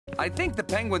I think the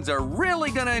penguins are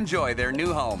really gonna enjoy their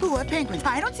new home. What penguins?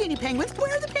 I don't see any penguins.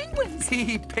 Where are the penguins?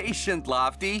 Be patient,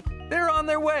 Lofty. They're on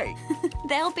their way.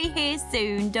 They'll be here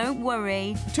soon, don't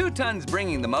worry. 2 Ton's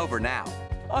bringing them over now.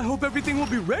 I hope everything will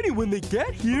be ready when they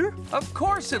get here. Of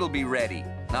course it'll be ready.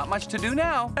 Not much to do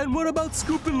now. And what about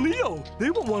Scoop and Leo?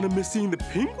 They won't want to miss seeing the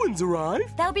penguins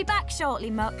arrive. They'll be back shortly,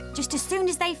 Muck, just as soon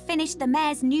as they've finished the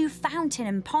mayor's new fountain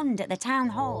and pond at the town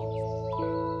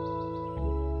hall.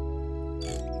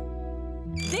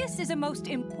 This is a most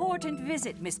important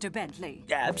visit, Mr. Bentley.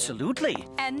 Absolutely.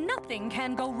 And nothing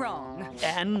can go wrong.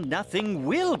 And nothing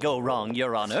will go wrong,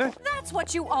 Your Honor. That's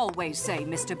what you always say,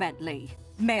 Mr. Bentley.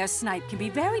 Mayor Snipe can be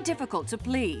very difficult to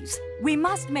please. We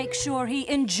must make sure he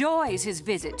enjoys his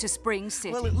visit to Spring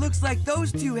City. Well, it looks like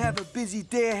those two have a busy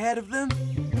day ahead of them.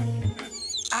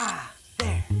 Ah,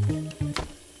 there.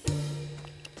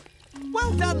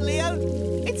 Well done, Leo.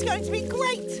 It's going to be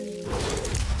great.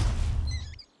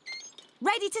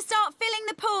 Ready to start filling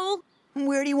the pool?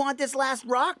 Where do you want this last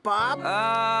rock, Bob?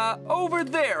 Over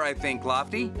there, I think,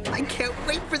 Lofty. I can't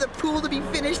wait for the pool to be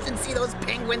finished and see those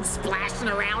penguins splashing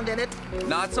around in it.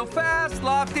 Not so fast,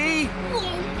 Lofty.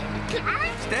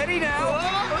 Steady now.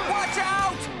 Watch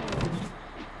out!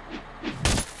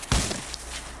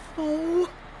 Oh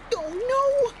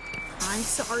no! I'm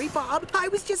sorry, Bob. I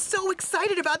was just so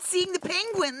excited about seeing the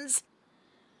penguins.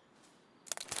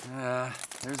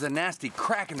 There's a nasty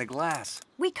crack in the glass.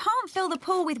 We can't fill the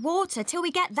pool with water till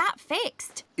we get that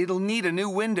fixed. It'll need a new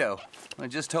window. I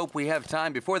just hope we have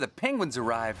time before the penguins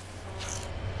arrive.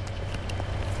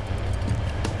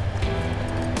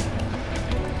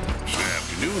 Good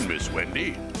afternoon, Miss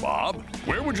Wendy. Bob,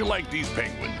 where would you like these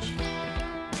penguins?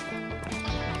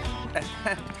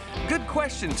 Good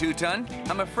question, 2 Ton.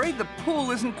 I'm afraid the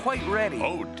pool isn't quite ready.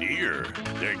 Oh, dear.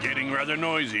 They're getting rather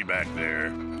noisy back there.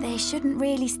 They shouldn't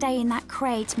really stay in that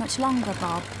crate much longer,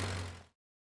 Bob.